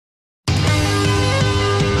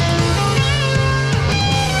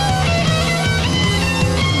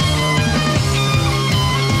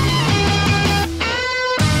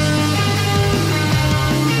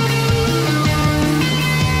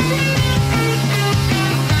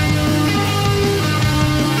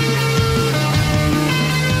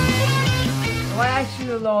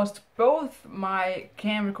lost both my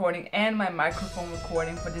cam recording and my microphone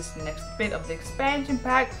recording for this next bit of the expansion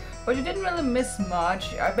pack, but you didn't really miss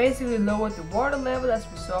much. I basically lowered the water level as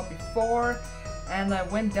we saw before, and I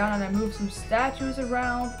went down and I moved some statues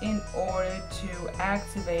around in order to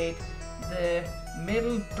activate the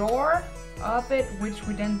middle door of it, which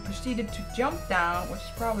we then proceeded to jump down, which is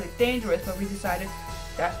probably dangerous, but we decided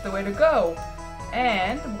that's the way to go.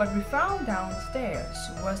 And what we found downstairs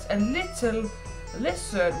was a little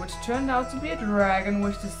lizard, which turned out to be a dragon,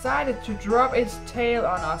 which decided to drop its tail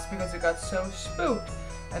on us because it got so spooked,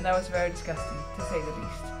 and that was very disgusting, to say the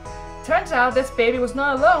least. Turns out this baby was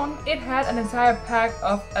not alone. It had an entire pack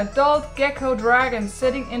of adult gecko dragons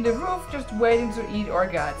sitting in the roof just waiting to eat our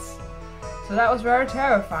guts. So that was very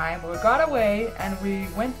terrifying, but we got away and we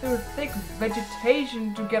went through thick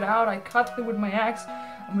vegetation to get out. I cut through with my axe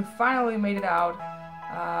and we finally made it out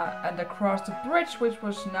and across the bridge, which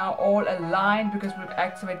was now all aligned because we've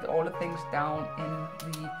activated all the things down in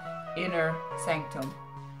the inner sanctum.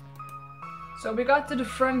 So we got to the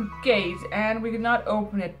front gate and we could not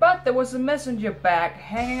open it, but there was a messenger bag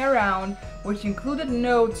hanging around which included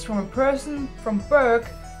notes from a person from Berg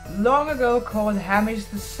long ago called Hamish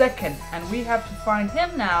II, and we have to find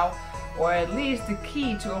him now, or at least the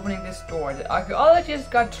key to opening this door. The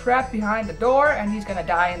archaeologist got trapped behind the door and he's gonna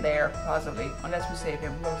die in there, possibly, unless we save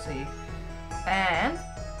him, we'll see. And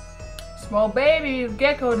small baby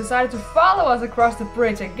gecko decided to follow us across the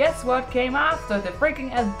bridge, and guess what came after? The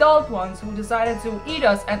freaking adult ones who decided to eat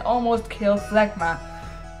us and almost kill Phlegma.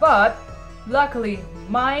 But luckily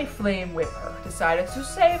my flame whipper decided to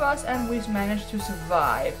save us and we managed to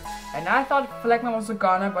survive. And I thought Phlegma was a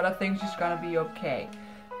goner, but I think she's gonna be okay.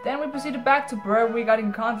 Then we proceeded back to Burr. We got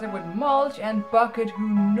in contact with Mulch and Bucket, who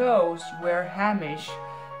knows where Hamish,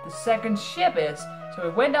 the second ship, is. So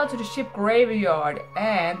we went out to the ship graveyard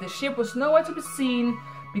and the ship was nowhere to be seen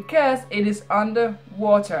because it is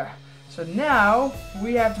underwater. So now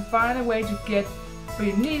we have to find a way to get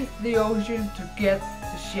beneath the ocean to get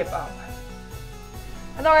the ship up.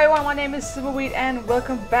 Hello everyone, my name is Silverweed and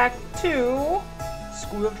welcome back to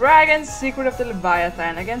School of Dragons, Secret of the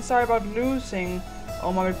Leviathan. Again, sorry about losing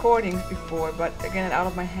all my recordings before, but again, out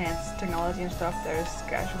of my hands, technology and stuff, there's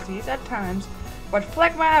casualties at times. But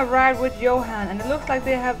Phlegma arrived with Johan, and it looks like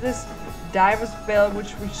they have this diver's bell,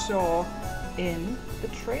 which we saw in the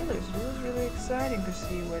trailers. It was really exciting to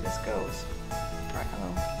see where this goes. Alright,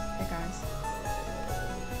 hello. Hey guys.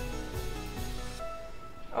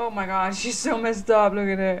 Oh my god, she's so messed up, look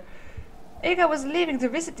at her. Ika was leaving to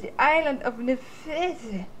visit the island of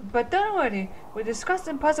Leviathan, but don't worry, we discussed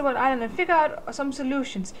the impossible island and figured out some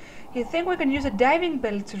solutions. You think we can use a diving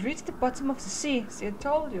bell to reach the bottom of the sea? See, I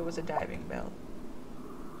told you it was a diving bell.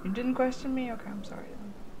 You didn't question me? Okay, I'm sorry.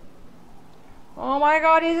 Oh my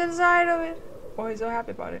god, he's inside of it! Oh, he's so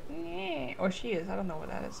happy about it. Or she is, I don't know what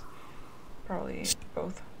that is. Probably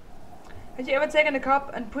both. Have you ever taken a cup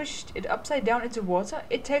and pushed it upside down into water?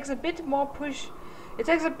 It takes a bit more push. It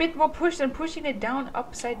takes a bit more push than pushing it down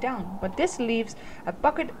upside down. But this leaves a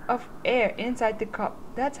bucket of air inside the cup.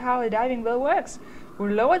 That's how a diving bell works.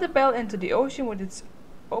 We'll lower the bell into the ocean with its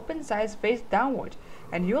open sides face downward,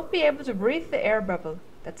 and you'll be able to breathe the air bubble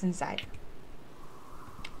that's inside.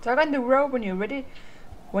 Tug on the rope when you're ready.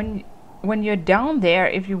 When you're down there,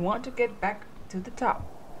 if you want to get back to the top.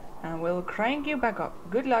 And we'll crank you back up.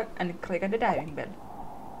 Good luck, and click on the diving bell.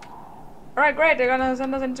 Alright, great, they're gonna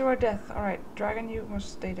send us into our death. Alright, dragon, you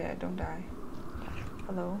must stay there, don't die.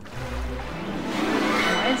 Hello.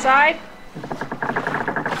 Am I inside?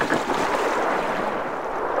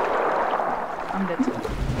 I'm dead too.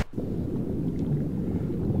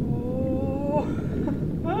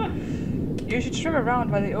 Oh. You should swim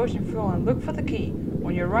around by the ocean floor and look for the key.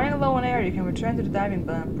 When you're running low on air, you can return to the diving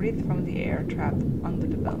bell and breathe from the air trapped under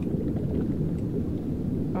the bell.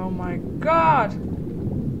 Oh my god!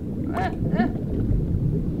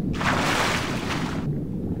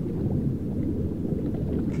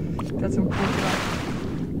 That's some cool stuff.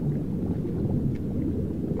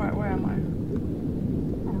 Right, where am I?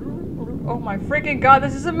 Oh my freaking god,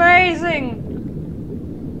 this is amazing!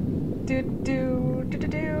 Do do do do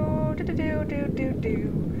do do do do do do.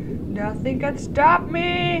 Nothing can stop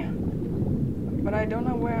me! But I don't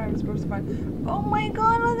know where I'm supposed to find. Oh my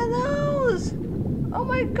god, look at those! Oh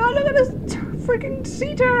my god, look at this freaking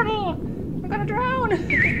sea turtle! I'm gonna drown!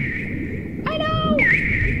 I know!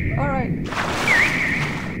 Alright.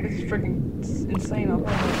 This is freaking insane. Oh,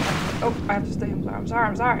 I have to stay. I'm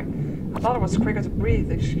sorry. I thought it was quicker to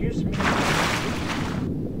breathe. Excuse me.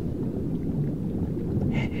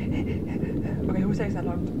 Okay, who takes that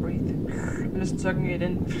long to breathe? I'm just sucking it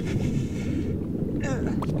in.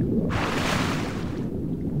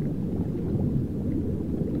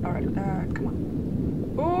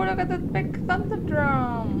 at the big thunder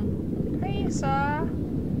drum. Hey, sir.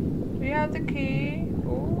 Do you have the key?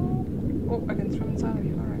 Oh, oh, I can throw inside of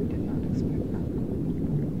you. Alright, did not expect that.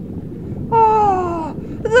 Oh,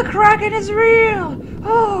 the Kraken is real.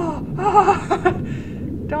 Oh, oh.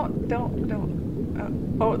 Don't.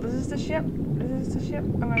 Oh, this is the ship. This is the ship.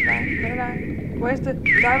 I'm gonna die. Where's the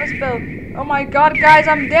driver's bill? Oh my god, guys,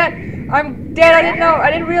 I'm dead. I'm dead. I didn't know.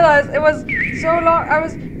 I didn't realize it was so long. I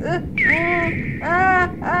was.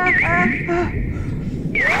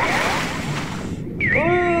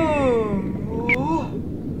 Oh.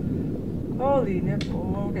 Holy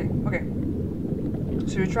nipple. Okay.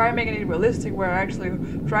 So we try making it realistic where I actually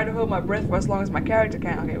try to hold my breath for as long as my character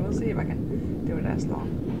can. Okay, we'll see if I can do it as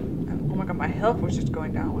long. Oh my god, my health was just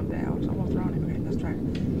going down one day. I was almost drowning. Okay, let's try.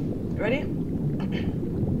 You ready?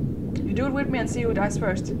 You do it with me and see who dies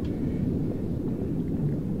first.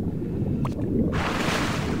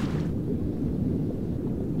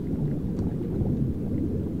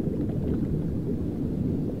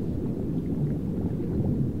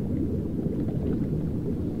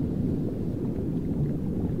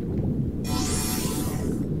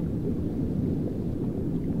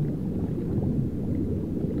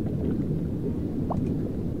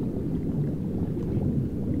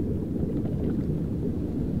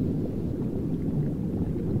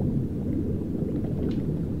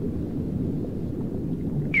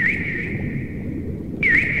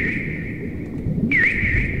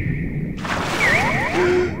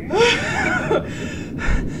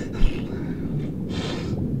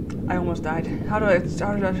 I almost died. How do I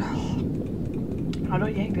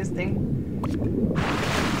yank this thing?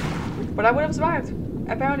 But I would have survived.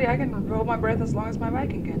 Apparently I can hold my breath as long as my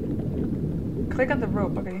Viking can. Click on the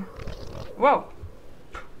rope, okay. Whoa!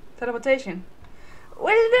 Teleportation.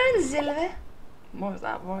 Well done, Silver. What was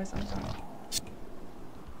that voice? I'm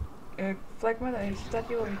sorry. Flagmother, is that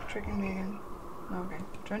you or tricking me again? No, okay.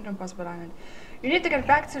 Turn to Impossible Island. You need to get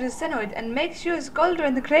back to the Xenoid and make sure Skulder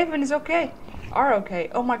and the Craven is okay. Are okay.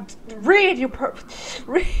 Oh my... Read, you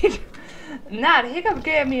read! Nat, Hiccup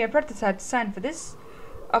gave me a prototype design for this.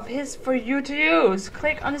 Of his for you to use.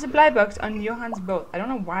 Click on the supply box on Johan's boat. I don't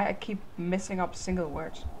know why I keep messing up single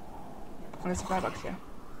words. On the supply box here.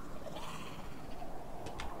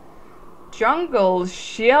 Jungle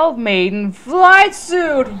Shield Maiden Flight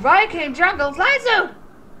Suit! Viking Jungle Flight Suit!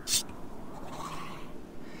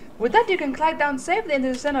 With that you can glide down safely into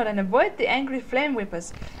the Xenoid and avoid the angry flame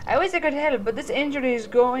whippers. I wish I could help, but this injury is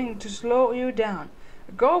going to slow you down.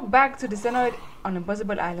 Go back to the Xenoid on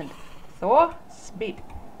Impossible Island. Thor, speed.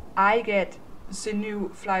 I get the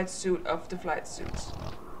new flight suit of the flight suits.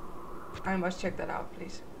 I must check that out,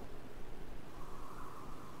 please.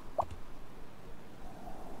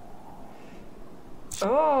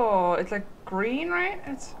 Oh, it's like green, right?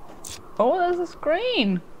 It's... Oh, this is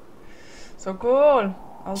green. So cool.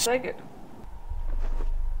 I'll take it.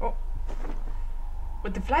 Oh.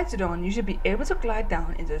 With the flight suit on, you should be able to glide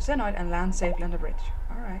down into the Xenoid and land safely on the bridge.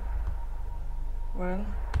 Alright. Well,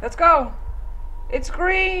 let's go! It's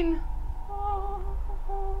green!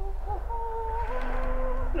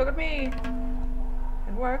 Look at me!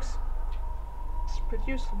 It works. It's pretty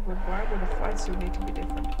useful, but why would a flight suit need to be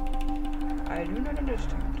different? I do not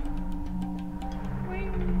understand.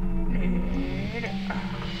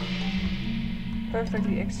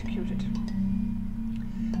 Perfectly executed.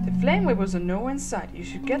 The flame whippers are nowhere in sight. You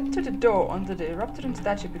should get to the door under the Eruptodon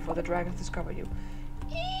statue before the dragons discover you.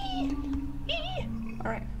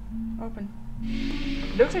 Alright, open.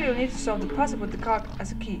 Looks like you'll need to solve the puzzle with the cog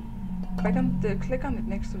as a key. Click on it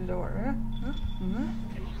next to the door.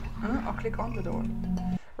 Or click on the door.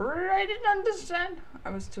 I didn't understand. I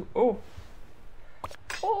was too... Oh.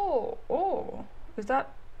 Is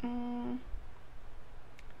that...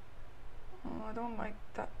 Oh, I don't like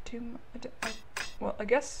that too much. Well, I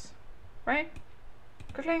guess, right?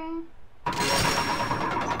 Cling.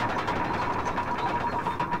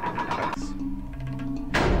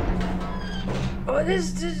 Oh, this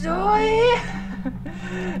is the door here?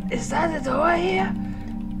 Is that the door here?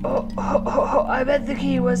 Oh, I bet the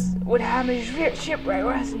key was with Hammy's shipwreck,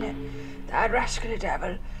 wasn't it? That rascally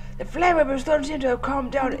devil. The flame whippers don't seem to have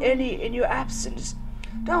calmed down any in your absence.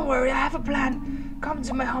 Don't worry, I have a plan. Come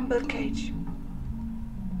to my humble cage.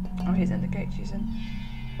 Oh, he's in the cage, he's in.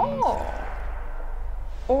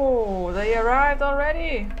 Oh, they arrived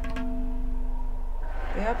already.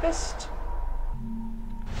 They are pissed.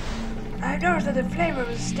 I noticed that the flame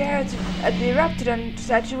whippers stared at the Eruptodon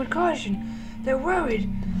statue with caution. They're worried.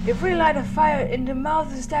 If we light a fire in the mouth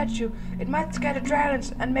of the statue, it might scare the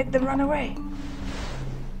dragons and make them run away.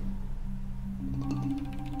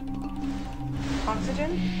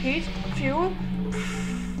 Oxygen, heat, fuel.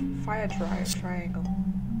 fire triangle.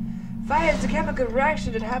 Fire is the chemical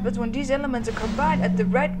reaction that happens when these elements are combined at the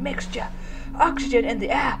right mixture. Oxygen in the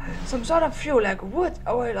air, some sort of fuel like wood,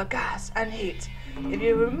 oil or gas, and heat. If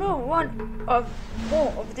you remove one or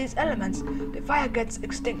more of these elements, the fire gets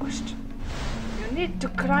extinguished. You need to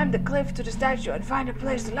climb the cliff to the statue and find a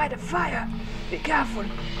place to light a fire. Be careful,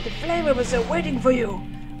 the flammables are waiting for you.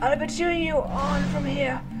 I'll be cheering you on from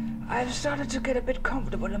here. I've started to get a bit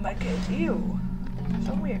comfortable in my cage. Ew,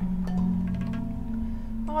 so weird.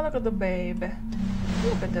 Oh, look at the babe.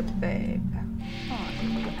 Look at the babe. Oh,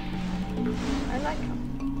 I like him.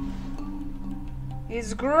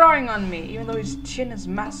 He's growing on me, even though his chin is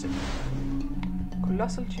massive.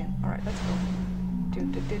 Colossal chin. Alright, let's go.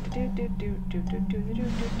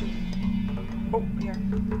 Oh, here.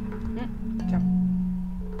 Jump.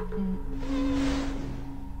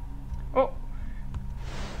 Oh!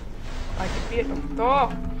 Like a beard of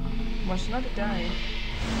Thor! Must not die.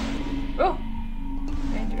 Oh!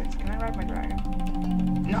 Dangerous. Can I ride my dragon?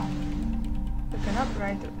 No. You cannot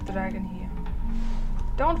ride the dragon here.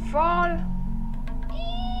 Don't fall!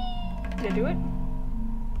 Did I do it?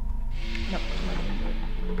 No, I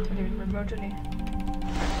did it remotely.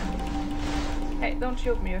 Hey, don't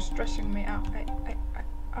shoot me, you're stressing me out.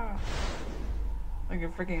 Ah. Like a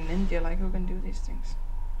freaking ninja, like who can do these things?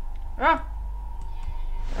 Ah!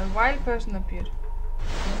 A wild person appeared.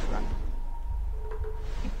 Let's run.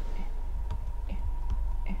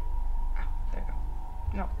 Ah, there you go.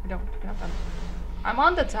 No, we don't. We're not done. I'm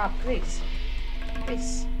on the top, please.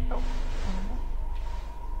 Please. Oh.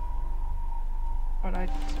 What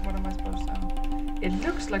am I supposed to do? It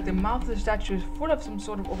looks like the mouth of the statue is full of some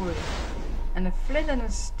sort of oil. And a flint and a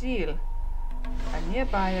steel are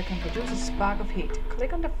nearby that can produce a spark of heat.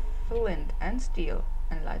 Click on the flint and steel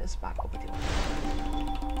and light a spark over the oil.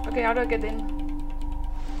 Okay, how do I get in?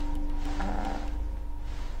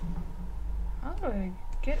 How do I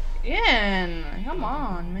get in? Come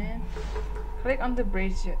on, man. Click on the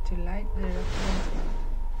brazier to light the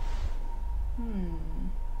flint.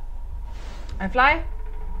 I fly.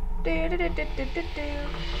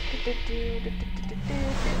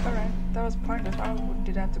 Alright, that was pointless. Why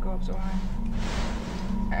did I have to go up so high?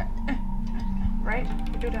 Right?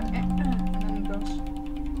 You do that, and then it goes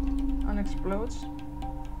and explodes.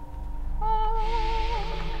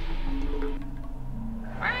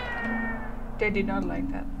 They did not like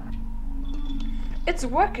that. It's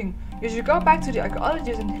working. You should go back to the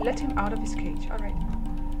archaeologist and let him out of his cage. Alright.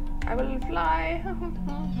 I will fly.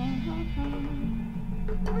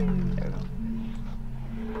 There we go.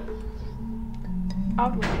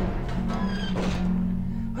 Out with you.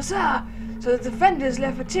 Huzzah! So the defenders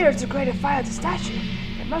left materials to create a fire at the statue.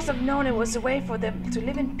 They must have known it was a way for them to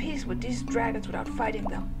live in peace with these dragons without fighting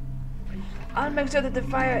them. I'll make sure that the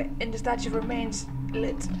fire in the statue remains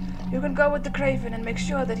lit. You can go with the Craven and make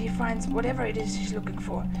sure that he finds whatever it is he's looking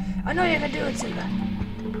for. I know you can do it, Silver.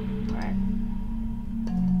 Alright.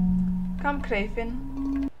 Come,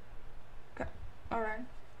 Craven. Alright.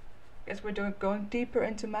 Guess we're going deeper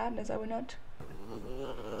into madness, are we not?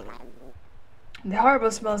 The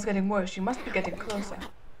horrible smell is getting worse. You must be getting closer.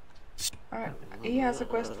 Alright. He has a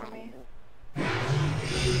quest for me.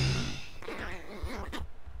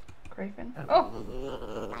 Craven. Oh!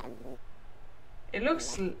 It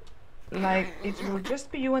looks like it will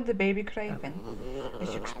just be you and the baby Craven. You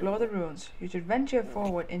should explore the ruins. You should venture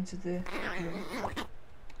forward into the room.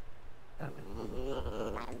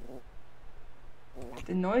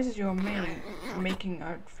 The noises you're making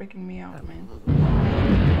are freaking me out, man.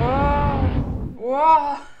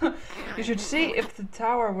 Whoa! Whoa! You should see if the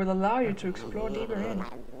tower will allow you to explore deeper in.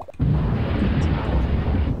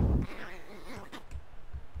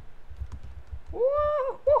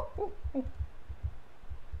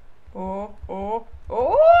 Whoa!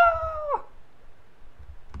 Oh!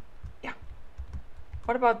 Yeah.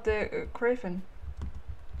 What about the Craven?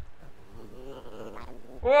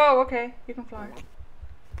 Whoa, okay, you can fly.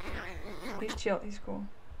 He's chill, he's cool.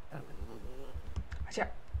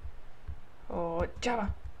 Oh,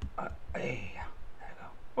 Java. Hey, there you go.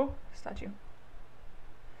 Oh, statue.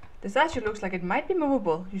 The statue looks like it might be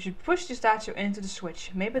movable. You should push the statue into the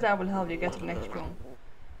switch. Maybe that will help you get to the next room.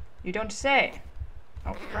 You don't say.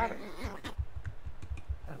 Oh, grab it.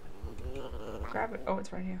 Grab it. Oh,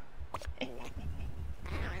 it's right here.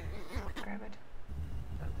 Grab it.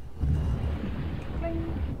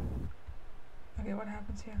 Okay, what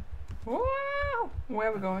happens here? Whoa! Where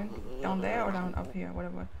are we going? Down there or down up here?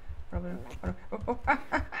 Whatever. Oh.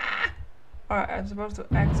 Alright, I'm supposed to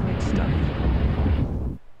activate stuff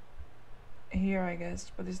here, I guess.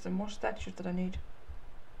 But is there more statues that I need?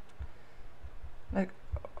 Like,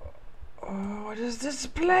 oh, What is this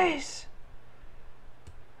place?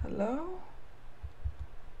 Hello?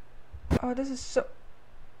 Oh, this is so...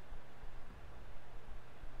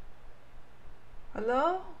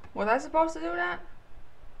 Hello? Was I supposed to do that?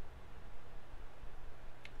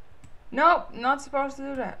 Nope, not supposed to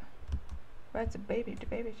do that. Where's the baby? The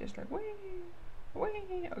baby's just like, wee,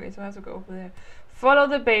 wee. Okay, so I have to go over there. Follow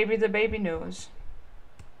the baby knows.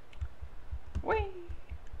 Wee.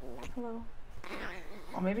 Hello.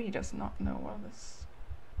 Or maybe he does not know all this.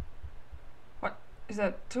 What? Is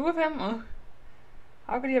that two of him? Oh.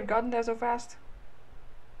 How could he have gotten there so fast?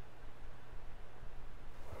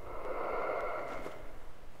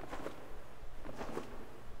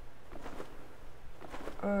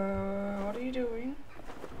 What are you doing?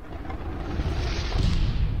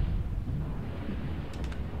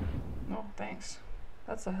 No, thanks.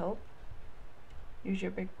 That's a help. Use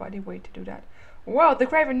your big body weight to do that. Wow, the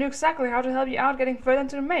Craven knew exactly how to help you out getting further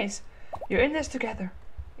into the maze. You're in this together.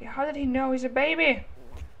 How did he know he's a baby?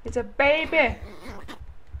 It's a baby!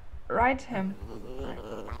 Right him. Right.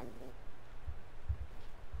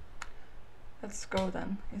 Let's go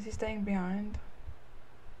then. Is he staying behind?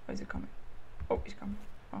 Or is he coming? Oh, he's coming.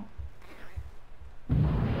 Oh.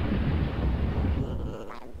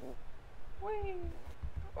 Whee!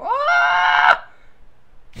 Oh!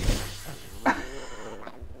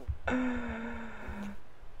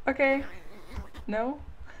 Okay. No.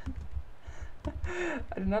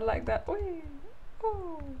 I do not like that. Whee!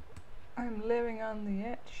 Oh, I'm living on the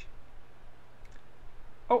edge.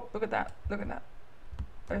 Oh, look at that. Look at that.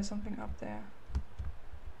 There's something up there.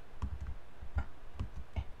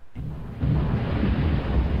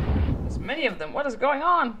 There's many of them. What is going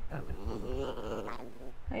on?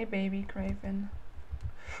 Hey, baby Craven.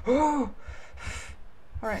 Oh!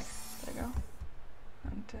 Alright, there you go.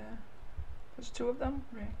 And there's two of them.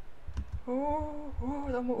 Right. Oh,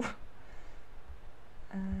 don't move.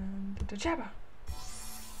 And the jabber.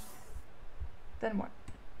 Then what?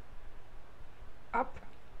 Up.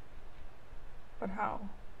 But how?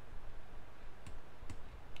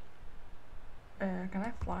 Can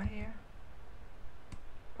I fly here?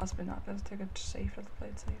 Possibly not. Let's take it safe. Let's play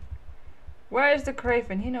it safe. Where is the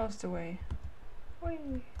Craven? He knows the way. Wait.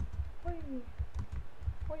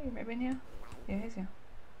 Maybe in here? Yeah, he's here.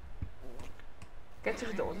 Get to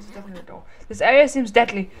the door. This is definitely the door. This area seems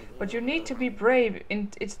deadly, but you need to be brave.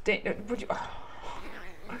 Would you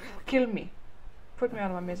kill me? Put me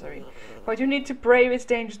out of my misery. But you need to brave its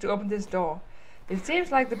dangers to open this door. It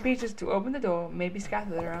seems like the pieces to open the door may be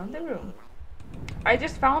scattered around the room. I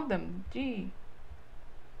just found them. Gee.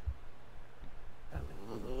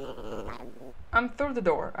 I'm through the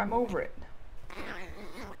door. I'm over it.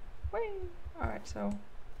 Wait. Alright, so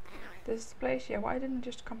this is the place. Yeah, why didn't I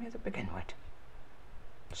just come here to begin with?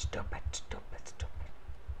 Stupid.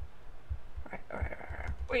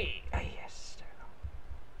 Alright. Wait. Ah, yes. There we go.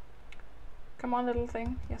 Come on, little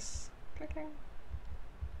thing. Yes. Clicking.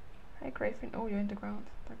 Hey, Craven. Oh, you're in the ground.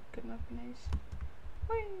 That could not be nice.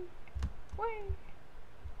 Wait.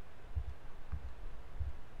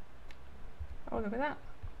 Oh, look at that.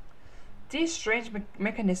 These strange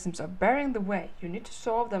mechanisms are barring the way. You need to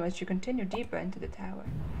solve them as you continue deeper into the tower.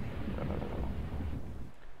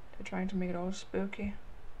 They're trying to make it all spooky.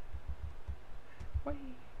 Wait.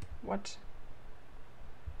 What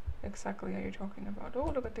exactly are you talking about?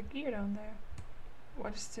 Oh, look at the gear down there.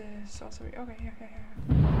 What is the sorcery? Okay, here.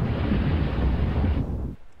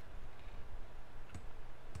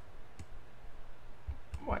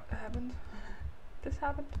 What happened? This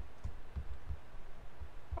happened?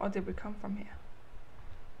 Or did we come from here?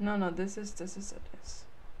 No, this is it, yes.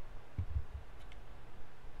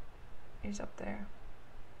 He's up there.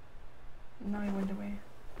 No, he went away.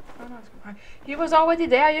 Oh no, it's coming. He was already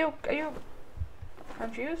there. Are you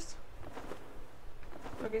confused?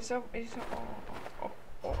 Look, he's so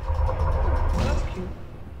oh, that's cute.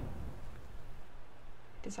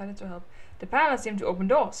 Decided to help. The panels seem to open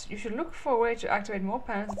doors. You should look for a way to activate more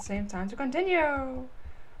panels at the same time to continue.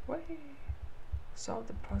 Wait. Solve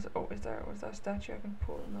the puzzle. Oh, was there a statue I can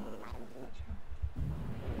pull? No, statue.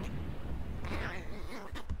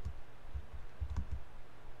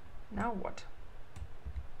 Now what?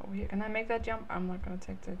 Over here. Can I make that jump? I'm not gonna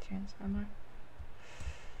take that chance, am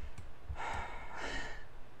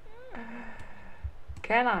I?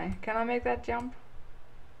 Can I make that jump?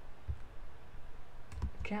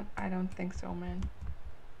 I don't think so, man.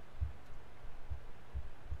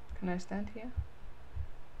 Can I stand here?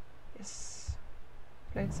 Yes.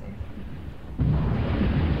 Play it safe.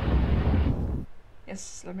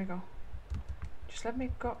 Yes, let me go. Just let me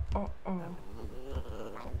go. Oh.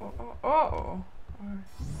 Alright.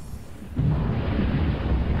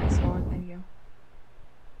 I saw it, thank you.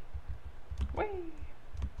 Whee!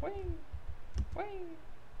 Whee! Whee!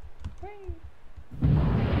 Whee!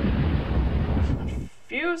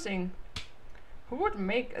 Confusing. Who would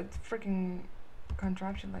make a freaking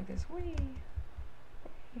contraption like this? Whee!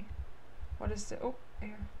 Whee! What is the... Oh,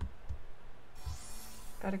 here.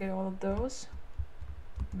 Gotta get all of those.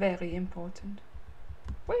 Very important.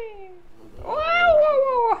 Whee! Whoa,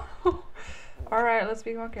 whoa, whoa! Alright, let's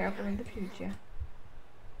be more careful in the future.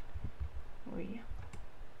 Whee!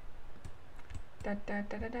 Da, da,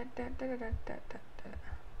 da, da, da, da, da, da, da, da, da.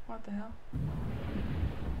 What the hell?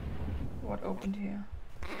 What opened here?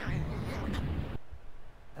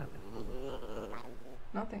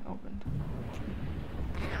 Nothing opened.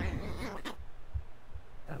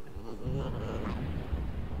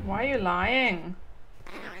 Why are you lying?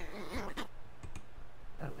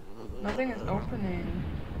 Nothing is opening.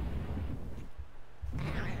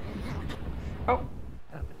 Oh.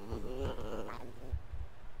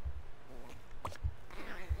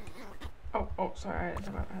 Oh, sorry, I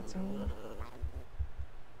forgot I had to hold it.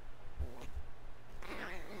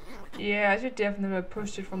 Yeah, I should definitely have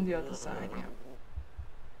pushed it from the other side, yeah.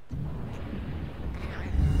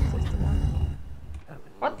 Is this the one?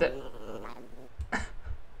 What the?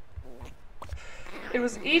 It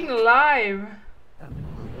was eaten alive!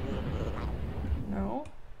 No?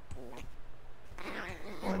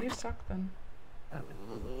 Well, you suck then.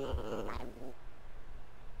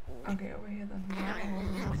 Okay, over here then.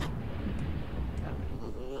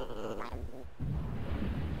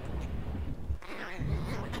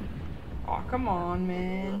 Oh, come on,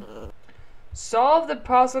 man. Solve the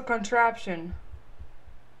puzzle contraption.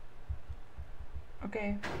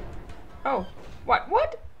 Okay. Oh. What?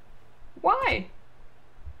 What? Why?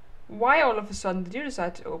 Why all of a sudden did you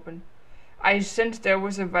decide to open? I sensed there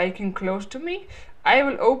was a Viking close to me. I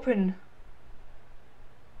will open.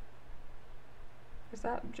 Is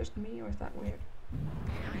that just me or is that weird?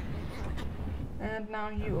 And now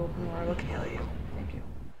you open or I will kill you. Thank you.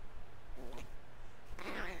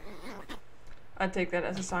 I take that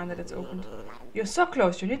as a sign that it's opened. You're so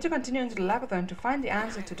close. You need to continue into the labyrinth to find the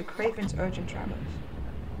answer to the Craven's urgent travelers.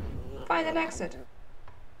 Find an exit.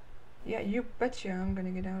 Yeah, you betcha I'm gonna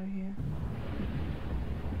get out of here.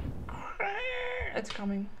 It's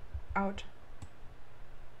coming out.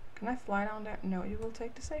 Can I fly down there? No, you will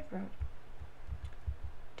take the safe route.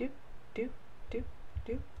 Do, do, do,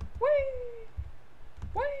 do. Whee!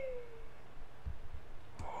 Whee!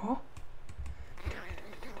 Oh.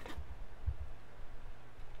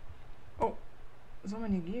 Oh, so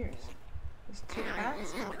many gears. There's 2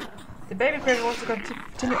 paths. The baby Craven wants to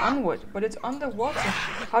continue onward, but it's underwater.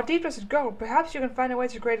 How deep does it go? Perhaps you can find a way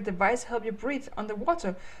to create a device to help you breathe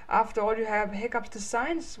underwater. After all, you have Hiccup's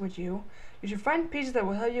designs with you. You should find pieces that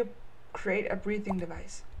will help you create a breathing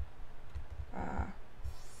device.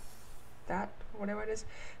 That, whatever it is.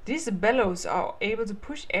 These bellows are able to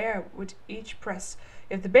push air with each press.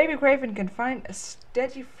 If the baby Craven can find a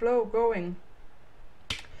steady flow going,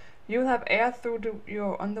 you'll have air through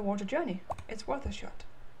your underwater journey. It's worth a shot.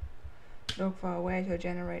 Look for a way to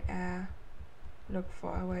generate air. Look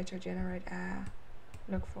for a way to generate air.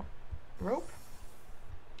 Look for rope.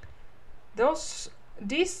 This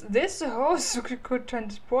hose could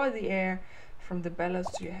transport the air from the bellows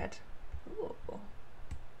to your head. Ooh.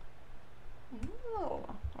 Ooh.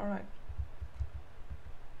 All right.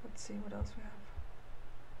 Let's see what else we have.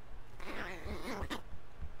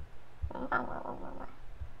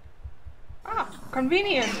 Ah,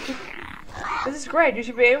 convenient. This is great. You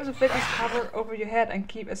should be able to fit this cover over your head and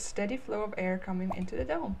keep a steady flow of air coming into the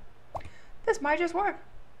dome. This might just work.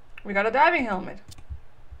 We got a diving helmet.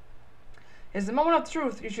 It's the moment of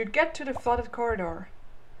truth. You should get to the flooded corridor.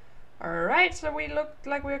 Alright, so we look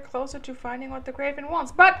like we're closer to finding what the Craven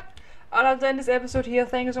wants. But other than this episode here,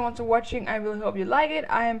 thank you so much for watching. I really hope you like it.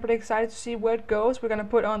 I am pretty excited to see where it goes. We're gonna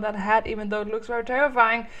put on that hat even though it looks very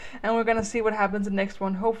terrifying. And we're gonna see what happens in the next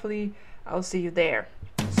one. Hopefully I'll see you there.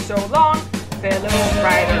 So long, fellow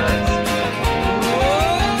riders.